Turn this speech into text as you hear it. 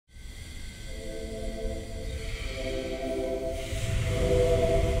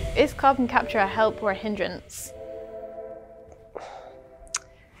Is carbon capture a help or a hindrance?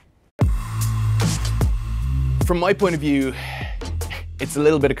 From my point of view, it's a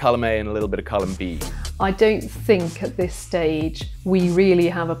little bit of column A and a little bit of column B. I don't think at this stage we really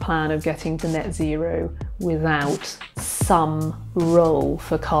have a plan of getting to net zero without some role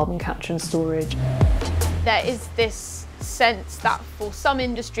for carbon capture and storage. There is this sense that for some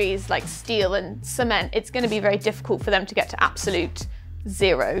industries like steel and cement, it's going to be very difficult for them to get to absolute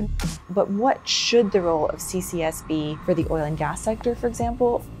zero. But what should the role of CCS be for the oil and gas sector, for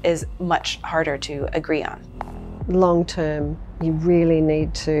example, is much harder to agree on. Long term, you really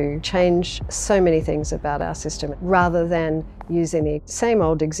need to change so many things about our system rather than using the same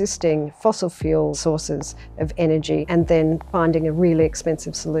old existing fossil fuel sources of energy and then finding a really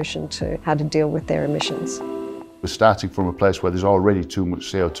expensive solution to how to deal with their emissions. We're starting from a place where there's already too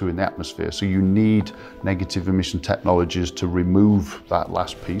much CO2 in the atmosphere, so you need negative emission technologies to remove that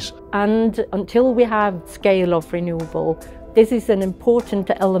last piece. And until we have scale of renewable, this is an important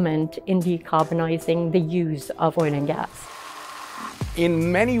element in decarbonising the use of oil and gas.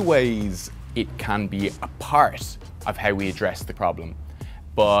 In many ways, it can be a part of how we address the problem,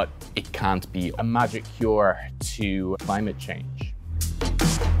 but it can't be a magic cure to climate change.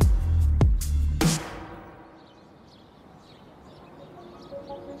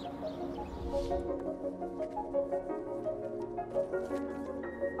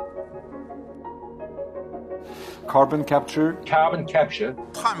 Carbon capture. Carbon capture.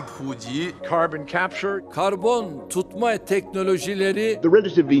 Carbon capture. Karbon tutma teknolojileri. The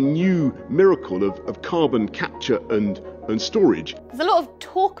relatively new miracle of carbon capture and storage. There's a lot of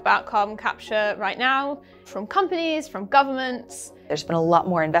talk about carbon capture right now from companies, from governments. There's been a lot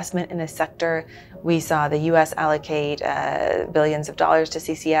more investment in this sector. We saw the US allocate billions of dollars to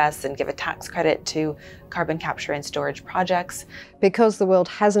CCS and give a tax credit to carbon capture and storage projects. Because the world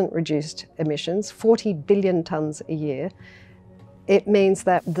hasn't reduced emissions, 40 billion tonnes a year, it means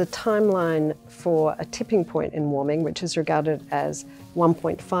that the timeline for a tipping point in warming, which is regarded as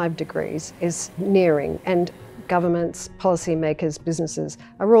 1.5 degrees, is nearing. And governments, policymakers, businesses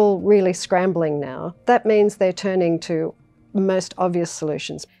are all really scrambling now. That means they're turning to most obvious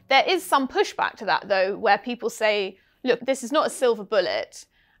solutions. There is some pushback to that though, where people say, look, this is not a silver bullet,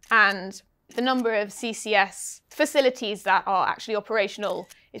 and the number of CCS facilities that are actually operational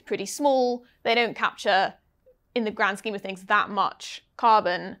is pretty small. They don't capture, in the grand scheme of things, that much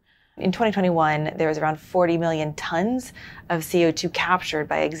carbon. In 2021, there was around 40 million tons of CO2 captured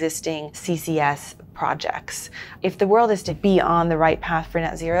by existing CCS projects. If the world is to be on the right path for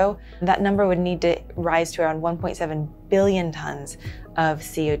net zero, that number would need to rise to around 1.7 billion tons of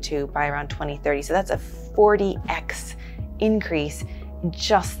CO2 by around 2030. So that's a 40x increase in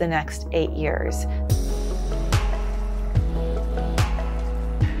just the next 8 years.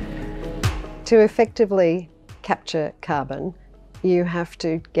 To effectively capture carbon, you have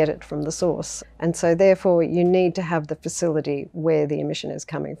to get it from the source. And so therefore you need to have the facility where the emission is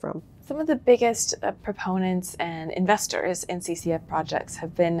coming from. Some of the biggest proponents and investors in CCS projects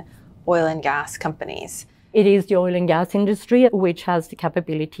have been oil and gas companies. It is the oil and gas industry which has the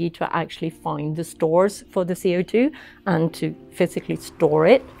capability to actually find the stores for the CO2 and to physically store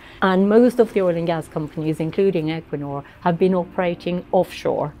it. And most of the oil and gas companies, including Equinor, have been operating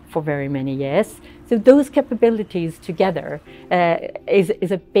offshore for very many years. So those capabilities together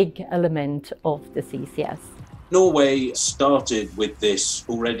is a big element of the CCS. Norway started with this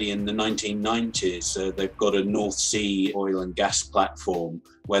already in the 1990s. They've got a North Sea oil and gas platform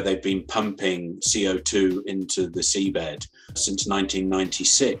where they've been pumping CO2 into the seabed since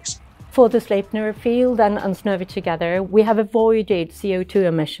 1996. For the Sleipner field and Snøhvit together, we have avoided CO2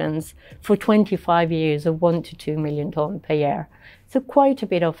 emissions for 25 years of 1 to 2 million tonnes per year. So quite a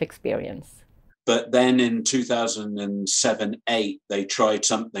bit of experience. But then in 2007-8, they tried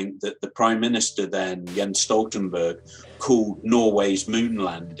something that the Prime Minister then, Jens Stoltenberg, called Norway's moon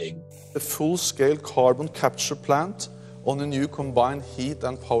landing. A full-scale carbon capture plant on a new combined heat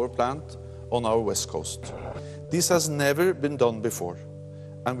and power plant on our west coast. This has never been done before,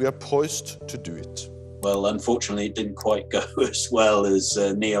 and we are poised to do it. Well, unfortunately, it didn't quite go as well as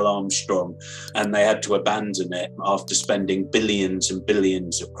Neil Armstrong, and they had to abandon it after spending billions and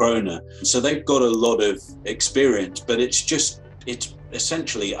billions of kroner. So they've got a lot of experience, but it's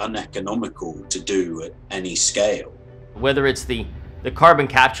essentially uneconomical to do at any scale. Whether it's the carbon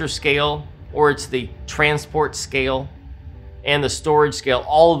capture scale, or it's the transport scale, and the storage scale,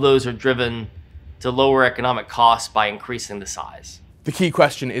 all of those are driven to lower economic costs by increasing the size. The key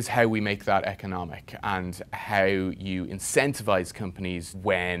question is how we make that economic and how you incentivize companies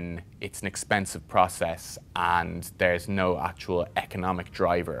when it's an expensive process and there's no actual economic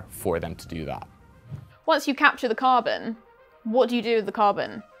driver for them to do that. Once you capture the carbon, what do you do with the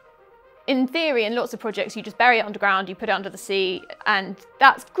carbon? In theory, in lots of projects, you just bury it underground, you put it under the sea, and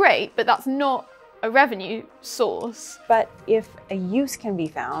that's great, but that's not a revenue source. But if a use can be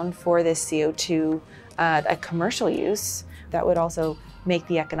found for this CO2, a commercial use, that would also make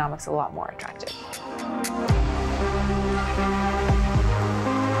the economics a lot more attractive.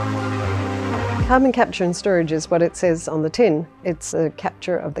 Carbon capture and storage is what it says on the tin. It's a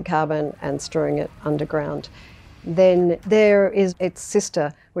capture of the carbon and storing it underground. Then there is its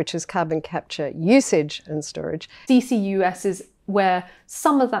sister, which is carbon capture, usage and storage. CCUS is where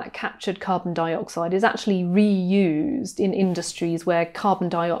some of that captured carbon dioxide is actually reused in industries where carbon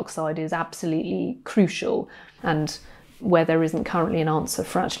dioxide is absolutely crucial and where there isn't currently an answer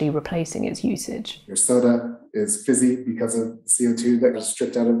for actually replacing its usage. Your soda is fizzy because of CO2 that is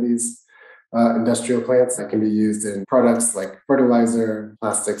stripped out of these industrial plants that can be used in products like fertilizer,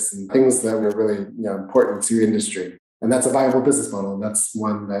 plastics, and things that are really important to industry. And that's a viable business model. And that's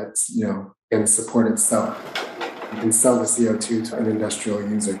one that can support itself. You can sell the CO2 to an industrial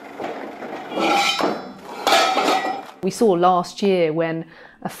user. We saw last year when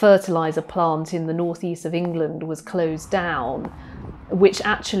a fertiliser plant in the northeast of England was closed down, which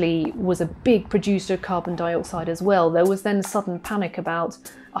actually was a big producer of carbon dioxide as well. There was then sudden panic about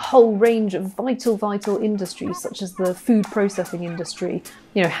a whole range of vital industries, such as the food processing industry,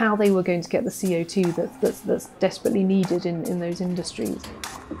 how they were going to get the CO2 that's desperately needed in those industries.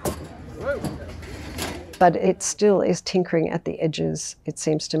 But it still is tinkering at the edges, it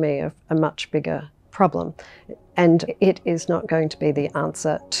seems to me, of a much bigger problem. And it is not going to be the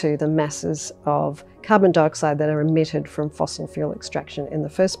answer to the masses of carbon dioxide that are emitted from fossil fuel extraction in the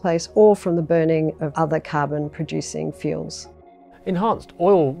first place, or from the burning of other carbon-producing fuels. Enhanced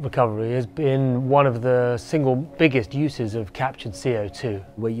oil recovery has been one of the single biggest uses of captured CO2,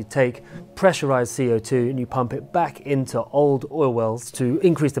 where you take pressurized CO2 and you pump it back into old oil wells to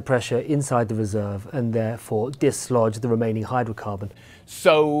increase the pressure inside the reserve and therefore dislodge the remaining hydrocarbon.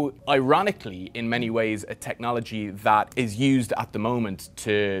 So, ironically, in many ways, a technology that is used at the moment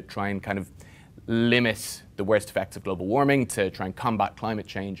to try and kind of limit the worst effects of global warming, to try and combat climate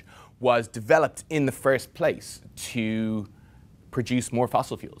change, was developed in the first place to produce more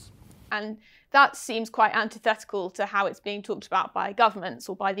fossil fuels. And that seems quite antithetical to how it's being talked about by governments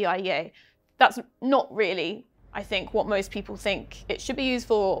or by the IEA. That's not really, I think, what most people think it should be used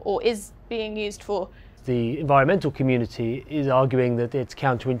for or is being used for. The environmental community is arguing that it's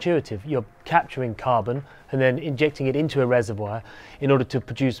counterintuitive. You're capturing carbon and then injecting it into a reservoir in order to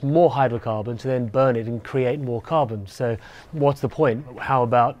produce more hydrocarbon to then burn it and create more carbon. So what's the point? How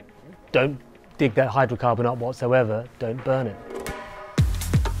about don't dig that hydrocarbon up whatsoever, don't burn it.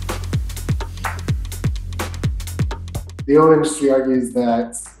 The oil industry argues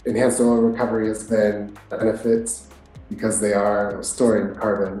that enhanced oil recovery has been a benefit because they are storing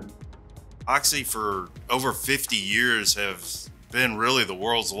carbon. Oxy for over 50 years have been really the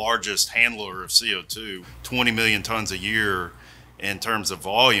world's largest handler of CO2, 20 million tons a year in terms of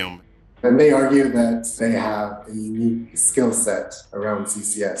volume. And they argue that they have a unique skill set around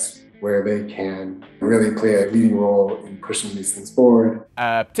CCS where they can really play a leading role in pushing these things forward.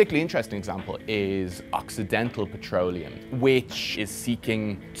 A particularly interesting example is Occidental Petroleum, which is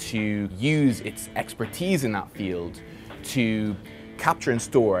seeking to use its expertise in that field to capture and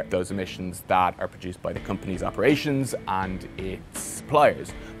store those emissions that are produced by the company's operations and its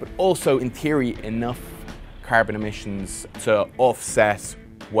suppliers, but also, in theory, enough carbon emissions to offset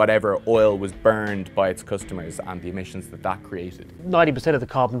whatever oil was burned by its customers and the emissions that created. 90% of the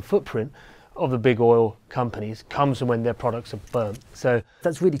carbon footprint of the big oil companies comes from when their products are burnt. So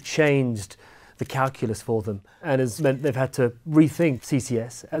that's really changed the calculus for them and has meant they've had to rethink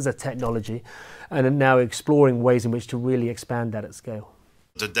CCS as a technology and are now exploring ways in which to really expand that at scale.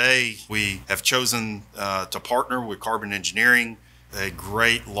 Today, we have chosen to partner with Carbon Engineering, a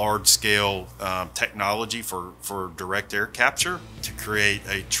great large-scale technology for direct air capture to create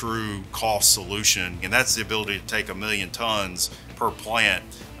a true cost solution. And that's the ability to take 1 million tons per plant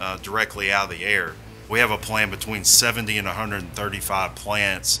directly out of the air. We have a plan between 70 and 135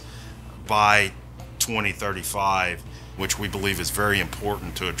 plants by 2035, which we believe is very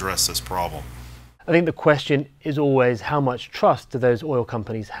important to address this problem. I think the question is always how much trust do those oil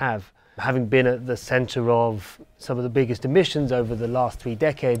companies have? Having been at the centre of some of the biggest emissions over the last 3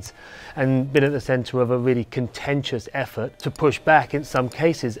 decades and been at the centre of a really contentious effort to push back in some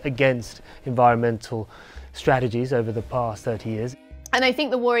cases against environmental strategies over the past 30 years, And I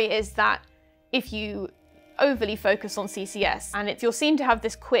think the worry is that if you overly focus on CCS and you're seen to have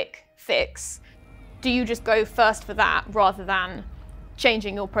this quick fix, do you just go first for that rather than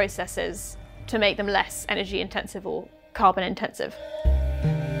changing your processes to make them less energy intensive or carbon intensive?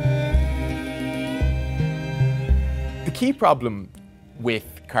 The key problem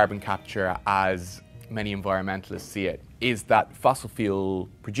with carbon capture, as many environmentalists see it, is that fossil fuel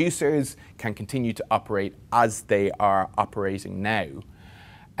producers can continue to operate as they are operating now,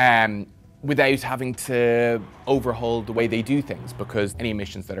 without having to overhaul the way they do things, because any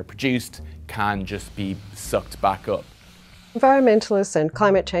emissions that are produced can just be sucked back up. Environmentalists and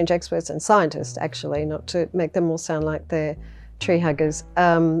climate change experts and scientists, actually, not to make them all sound like they're tree huggers,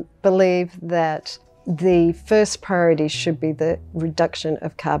 believe that the first priority should be the reduction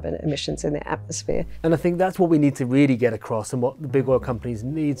of carbon emissions in the atmosphere. And I think that's what we need to really get across, and what the big oil companies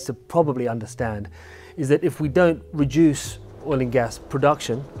need to probably understand, is that if we don't reduce oil and gas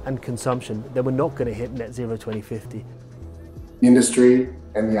production and consumption, then we're not going to hit net zero 2050. The industry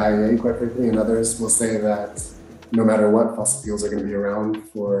and the IEA, quite frankly, and others will say that no matter what, fossil fuels are going to be around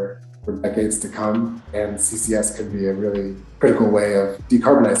for decades to come, and CCS could be a really critical way of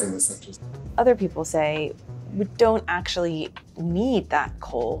decarbonizing this sector. Other people say we don't actually need that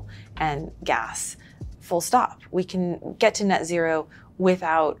coal and gas, full stop. We can get to net zero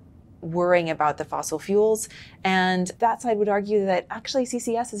without worrying about the fossil fuels, and that side would argue that actually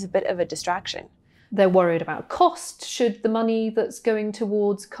CCS is a bit of a distraction. They're worried about cost. Should the money that's going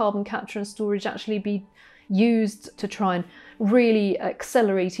towards carbon capture and storage actually be used to try and really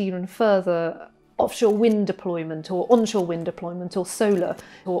accelerate even further offshore wind deployment or onshore wind deployment or solar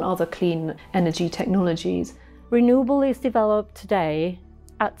or other clean energy technologies? Renewable is developed today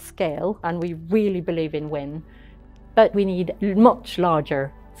at scale, and we really believe in wind, but we need much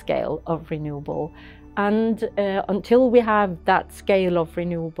larger scale of renewable. And until we have that scale of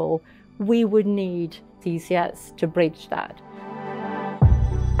renewable, we would need CCS to bridge that.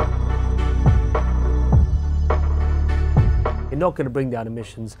 You're not going to bring down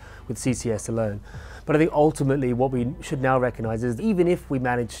emissions with CCS alone. But I think ultimately what we should now recognise is even if we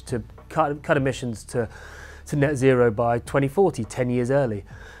manage to cut emissions to net zero by 2040, 10 years early,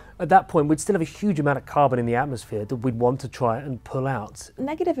 at that point we'd still have a huge amount of carbon in the atmosphere that we'd want to try and pull out.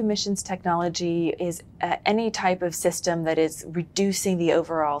 Negative emissions technology is any type of system that is reducing the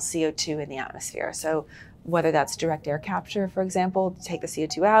overall CO2 in the atmosphere. So whether that's direct air capture, for example, to take the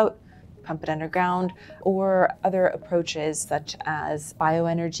CO2 out, pump it underground, or other approaches such as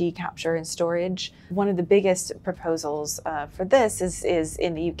bioenergy capture and storage. One of the biggest proposals for this is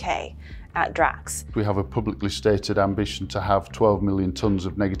in the UK at Drax. We have a publicly stated ambition to have 12 million tonnes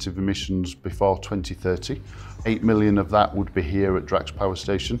of negative emissions before 2030. 8 million of that would be here at Drax Power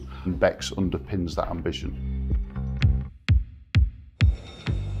Station, and BECCS underpins that ambition.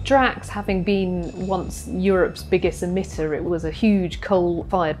 Drax, having been once Europe's biggest emitter, it was a huge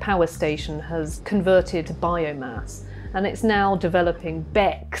coal-fired power station, has converted to biomass. And it's now developing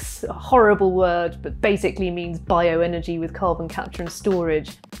BECCS, a horrible word, but basically means bioenergy with carbon capture and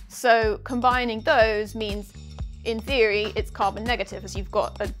storage. So combining those means, in theory, it's carbon negative, as you've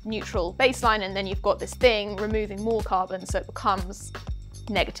got a neutral baseline and then you've got this thing removing more carbon, so it becomes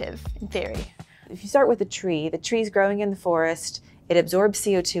negative, in theory. If you start with the tree's growing in the forest, it absorbs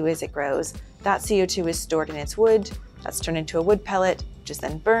CO2 as it grows. That CO2 is stored in its wood, that's turned into a wood pellet, which is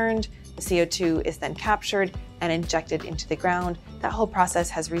then burned. The CO2 is then captured and injected into the ground. That whole process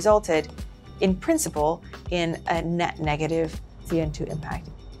has resulted, in principle, in a net negative CO2 impact.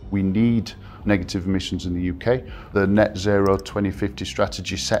 We need negative emissions in the UK. The Net Zero 2050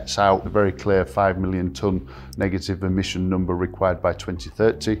 strategy sets out a very clear 5 million tonne negative emission number required by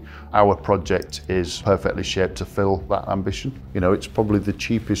 2030. Our project is perfectly shaped to fill that ambition. You know, it's probably the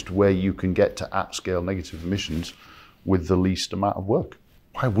cheapest way you can get to at-scale negative emissions with the least amount of work.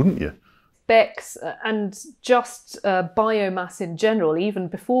 Why wouldn't you? BECCS and just biomass in general, even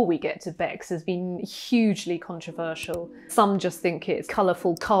before we get to BECCS, has been hugely controversial. Some just think it's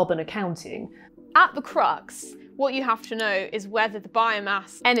colourful carbon accounting. At the crux, what you have to know is whether the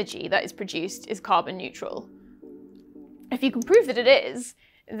biomass energy that is produced is carbon neutral. If you can prove that it is,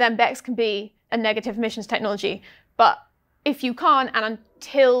 then BECCS can be a negative emissions technology. But if you can't, and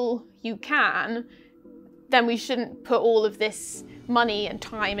until you can, then we shouldn't put all of this money and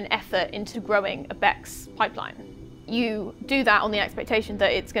time and effort into growing a BECCS pipeline. You do that on the expectation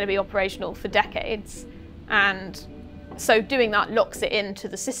that it's going to be operational for decades, and so doing that locks it into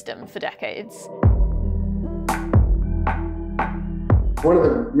the system for decades. One of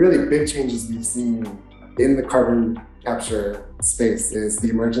the really big changes we've seen in the carbon capture space is the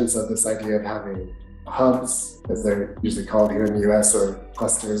emergence of this idea of having hubs, as they're usually called here in the US, or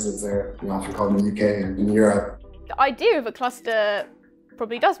clusters, as they're often called in the UK and in Europe. The idea of a cluster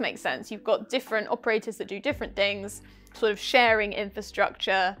probably does make sense. You've got different operators that do different things, sort of sharing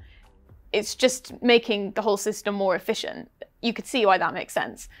infrastructure. It's just making the whole system more efficient. You could see why that makes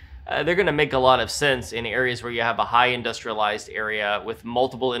sense. They're going to make a lot of sense in areas where you have a high industrialized area with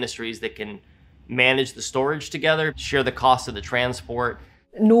multiple industries that can manage the storage together, share the cost of the transport.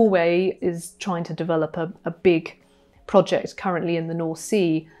 Norway is trying to develop a big project currently in the North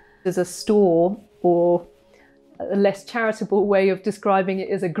Sea. There's a store, or a less charitable way of describing it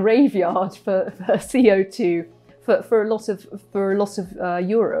is a graveyard for CO2 for a lot of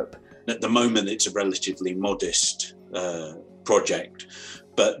Europe. At the moment, it's a relatively modest project,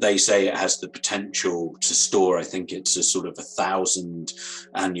 but they say it has the potential to store, I think it's a sort of 1,000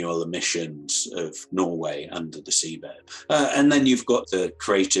 annual emissions of Norway under the seabed. And then you've got the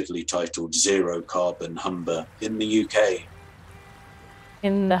creatively titled Zero Carbon Humber in the UK.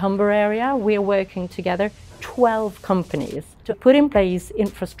 In the Humber area, we're working together, 12 companies, to put in place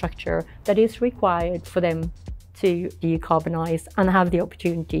infrastructure that is required for them to decarbonise and have the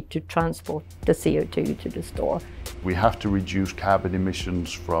opportunity to transport the CO2 to the store. We have to reduce carbon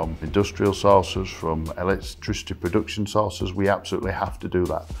emissions from industrial sources, from electricity production sources. We absolutely have to do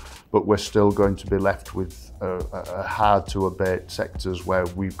that. But we're still going to be left with hard to abate sectors where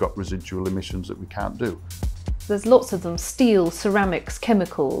we've got residual emissions that we can't do. There's lots of them: steel, ceramics,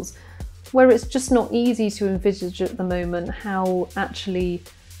 chemicals, where it's just not easy to envisage at the moment how actually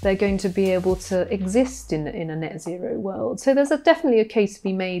they're going to be able to exist in a net zero world. So there's definitely a case to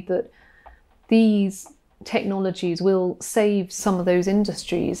be made that these technologies will save some of those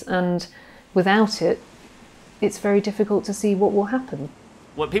industries, and without it, it's very difficult to see what will happen.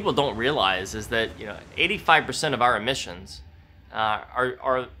 What people don't realize is that 85% of our emissions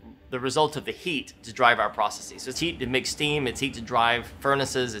are the result of the heat to drive our processes. So it's heat to make steam, it's heat to drive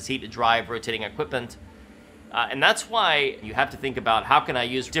furnaces, it's heat to drive rotating equipment. And that's why you have to think about, how can I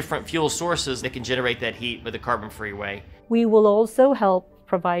use different fuel sources that can generate that heat with a carbon-free way? We will also help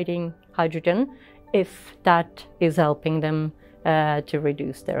providing hydrogen if that is helping them to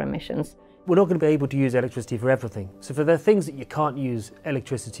reduce their emissions. We're not going to be able to use electricity for everything. So for the things that you can't use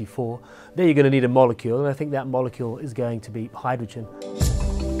electricity for, then you're going to need a molecule, and I think that molecule is going to be hydrogen.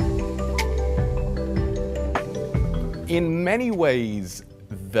 In many ways,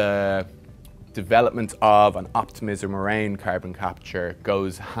 the development of an optimism around carbon capture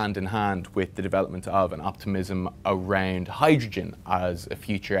goes hand in hand with the development of an optimism around hydrogen as a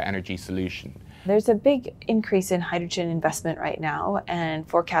future energy solution. There's a big increase in hydrogen investment right now, and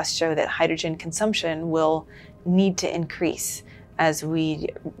forecasts show that hydrogen consumption will need to increase as we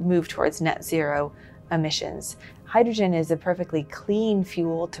move towards net zero emissions. Hydrogen is a perfectly clean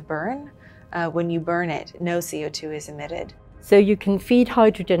fuel to burn. When you burn it, no CO2 is emitted. So you can feed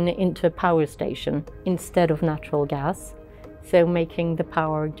hydrogen into a power station instead of natural gas, so making the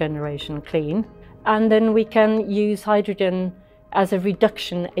power generation clean. And then we can use hydrogen as a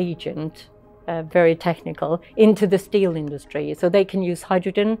reduction agent, very technical, into the steel industry. So they can use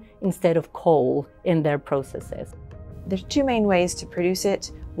hydrogen instead of coal in their processes. There's two main ways to produce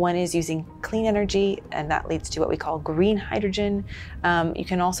it. One is using clean energy, and that leads to what we call green hydrogen. You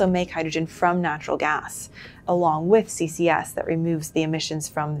can also make hydrogen from natural gas, along with CCS that removes the emissions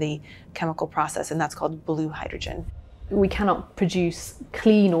from the chemical process, and that's called blue hydrogen. We cannot produce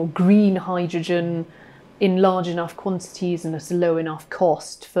clean or green hydrogen in large enough quantities and at a low enough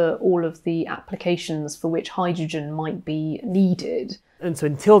cost for all of the applications for which hydrogen might be needed. And so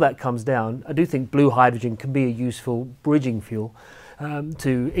until that comes down, I do think blue hydrogen can be a useful bridging fuel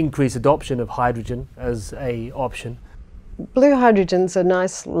to increase adoption of hydrogen as an option. Blue hydrogen's a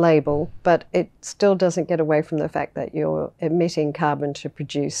nice label, but it still doesn't get away from the fact that you're emitting carbon to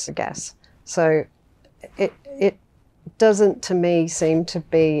produce a gas. So it doesn't, to me, seem to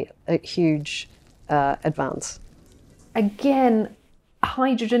be a huge advance. Again,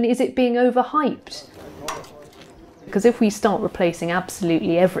 hydrogen, is it being overhyped? Because if we start replacing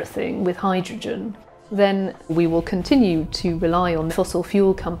absolutely everything with hydrogen, then we will continue to rely on fossil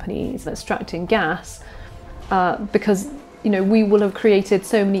fuel companies extracting gas because we will have created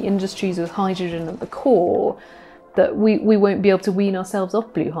so many industries with hydrogen at the core that we won't be able to wean ourselves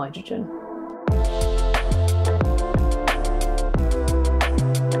off blue hydrogen.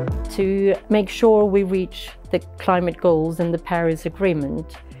 To make sure we reach the climate goals and the Paris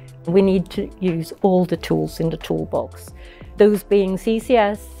Agreement, we need to use all the tools in the toolbox. Those being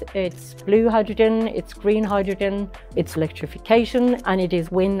CCS, it's blue hydrogen, it's green hydrogen, it's electrification, and it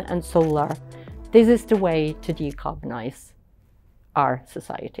is wind and solar. This is the way to decarbonize our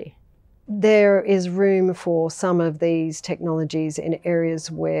society. There is room for some of these technologies in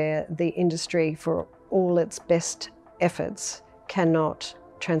areas where the industry, for all its best efforts, cannot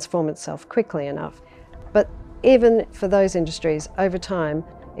transform itself quickly enough. But even for those industries, over time,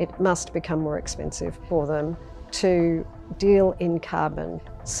 it must become more expensive for them to deal in carbon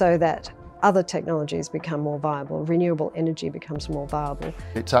so that other technologies become more viable, renewable energy becomes more viable.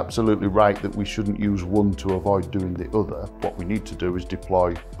 It's absolutely right that we shouldn't use one to avoid doing the other. What we need to do is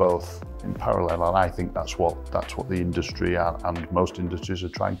deploy both in parallel, and I think that's what the industry and most industries are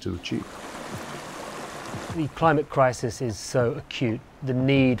trying to achieve. The climate crisis is so acute, the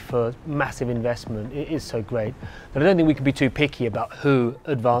need for massive investment is so great that I don't think we can be too picky about who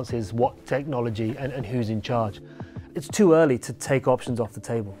advances what technology and who's in charge. It's too early to take options off the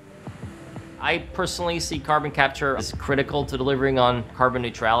table. I personally see carbon capture as critical to delivering on carbon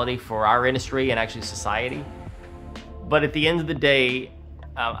neutrality for our industry and actually society. But at the end of the day,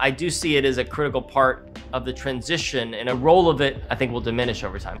 I do see it as a critical part of the transition, and a role of it I think will diminish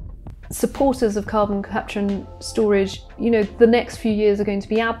over time. Supporters of carbon capture and storage, the next few years are going to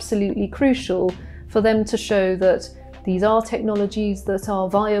be absolutely crucial for them to show that these are technologies that are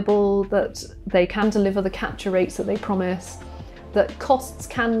viable, that they can deliver the capture rates that they promise, that costs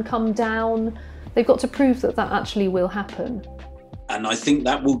can come down. They've got to prove that that actually will happen. And I think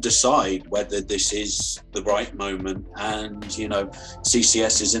that will decide whether this is the right moment and,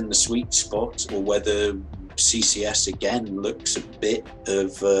 CCS is in the sweet spot, or whether CCS again looks a bit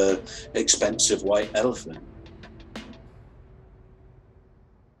of expensive white elephant.